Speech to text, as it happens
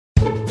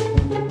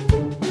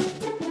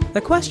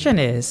The question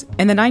is,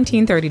 in the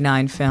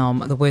 1939 film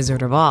The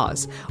Wizard of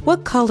Oz,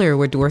 what color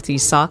were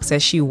Dorothy's socks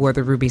as she wore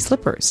the ruby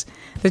slippers?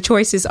 The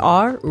choices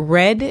are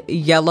red,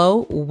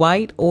 yellow,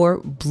 white, or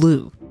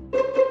blue.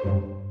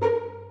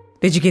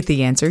 Did you get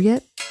the answer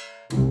yet?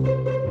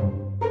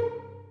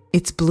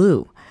 It's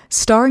blue.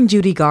 Starring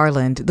Judy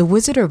Garland, The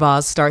Wizard of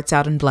Oz starts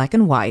out in black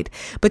and white,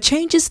 but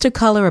changes to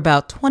color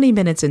about 20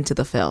 minutes into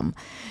the film.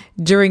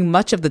 During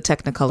much of the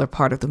Technicolor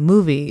part of the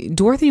movie,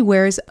 Dorothy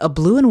wears a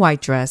blue and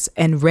white dress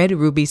and red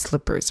ruby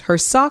slippers. Her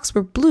socks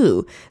were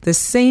blue, the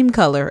same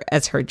color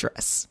as her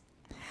dress.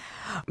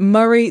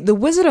 Murray, The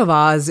Wizard of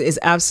Oz is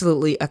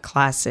absolutely a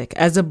classic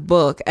as a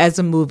book, as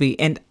a movie,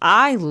 and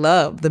I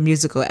love the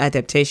musical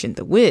adaptation,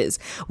 The Wiz,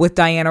 with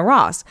Diana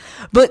Ross.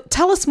 But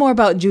tell us more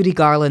about Judy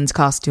Garland's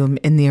costume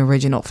in the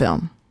original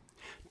film.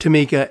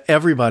 Tamika,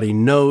 everybody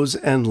knows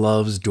and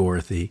loves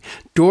Dorothy.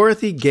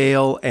 Dorothy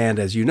Gale, and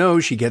as you know,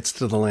 she gets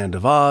to the land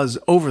of Oz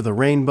over the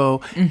rainbow,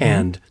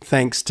 and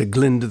thanks to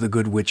Glinda the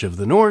Good Witch of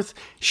the North,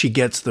 she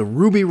gets the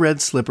ruby red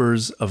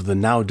slippers of the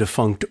now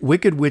defunct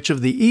Wicked Witch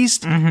of the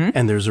East,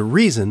 and there's a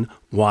reason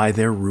why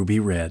they're ruby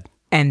red.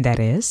 And that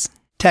is?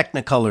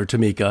 Technicolor,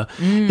 Tamika.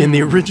 In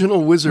the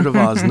original Wizard of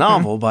Oz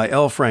novel by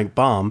L. Frank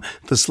Baum,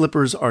 the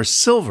slippers are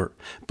silver,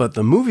 but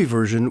the movie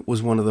version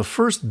was one of the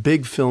first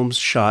big films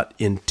shot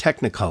in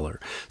Technicolor.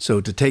 So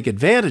to take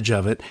advantage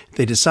of it,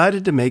 they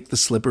decided to make the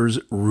slippers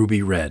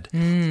ruby red.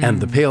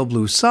 And the pale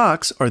blue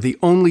socks are the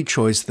only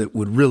choice that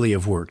would really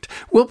have worked.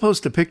 We'll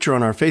post a picture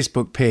on our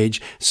Facebook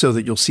page so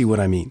that you'll see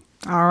what I mean.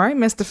 All right,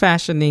 Mr.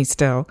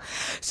 Fashionista.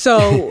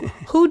 So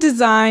who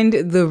designed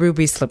the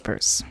ruby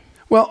slippers?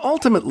 Well,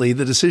 ultimately,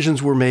 the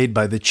decisions were made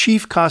by the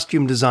chief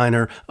costume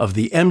designer of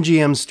the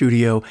MGM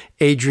studio,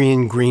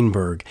 Adrian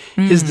Greenberg.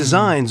 His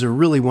designs are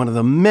really one of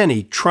the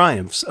many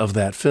triumphs of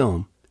that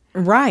film.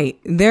 Right.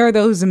 There are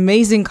those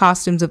amazing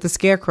costumes of the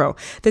Scarecrow,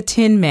 the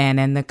Tin Man,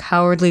 and the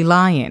Cowardly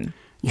Lion.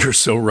 You're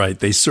so right.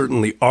 They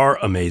certainly are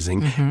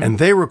amazing, and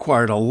they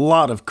required a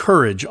lot of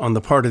courage on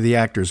the part of the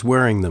actors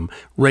wearing them,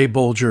 Ray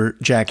Bolger,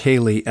 Jack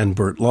Haley, and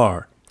Burt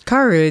Lahr.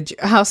 Courage?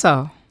 How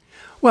so?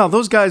 Well,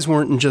 those guys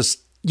weren't just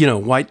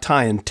white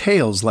tie and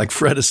tails like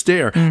Fred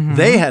Astaire.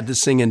 They had to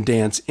sing and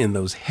dance in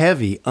those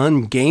heavy,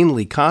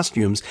 ungainly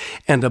costumes.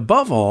 And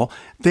above all,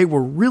 they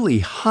were really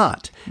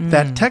hot.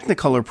 That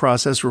Technicolor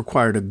process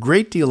required a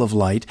great deal of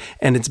light,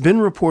 and it's been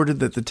reported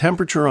that the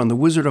temperature on the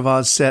Wizard of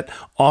Oz set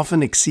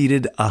often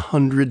exceeded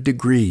 100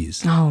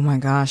 degrees. Oh my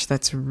gosh,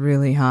 that's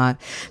really hot.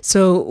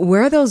 So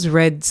where are those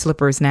red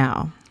slippers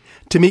now?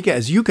 Tamika,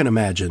 as you can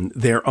imagine,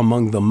 they're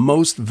among the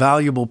most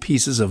valuable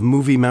pieces of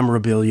movie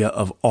memorabilia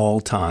of all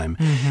time.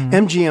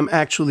 MGM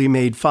actually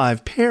made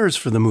 5 pairs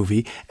for the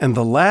movie, and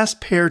the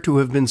last pair to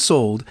have been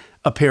sold,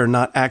 a pair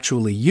not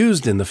actually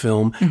used in the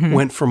film,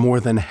 went for more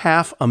than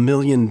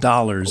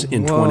 $500,000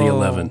 in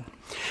 2011.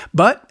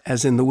 But,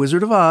 as in The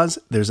Wizard of Oz,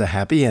 there's a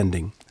happy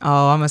ending.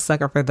 Oh, I'm a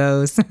sucker for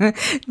those.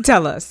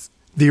 Tell us.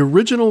 The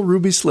original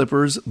ruby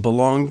slippers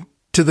belonged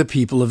to the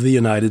people of the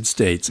United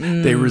States.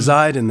 They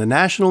reside in the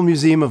National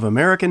Museum of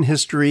American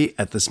History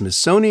at the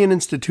Smithsonian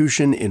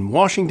Institution in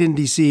Washington,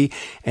 D.C.,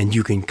 and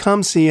you can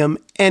come see them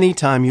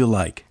anytime you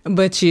like.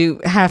 But you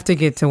have to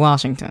get to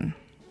Washington.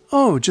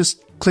 Oh,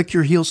 just click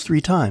your heels 3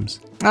 times.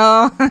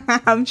 Oh,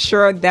 I'm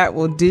sure that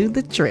will do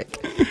the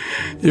trick.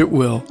 It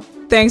will.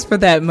 Thanks for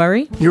that,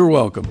 Murray. You're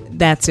welcome.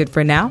 That's it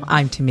for now.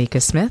 I'm Tamika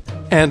Smith.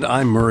 And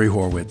I'm Murray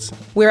Horwitz.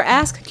 We're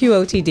Ask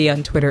QOTD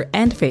on Twitter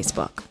and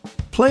Facebook.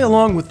 Play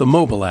along with the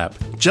mobile app.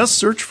 Just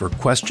search for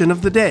Question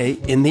of the Day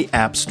in the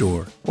App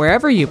Store.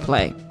 Wherever you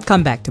play,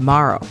 come back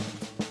tomorrow.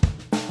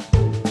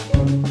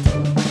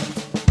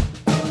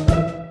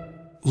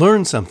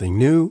 Learn something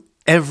new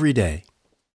every day.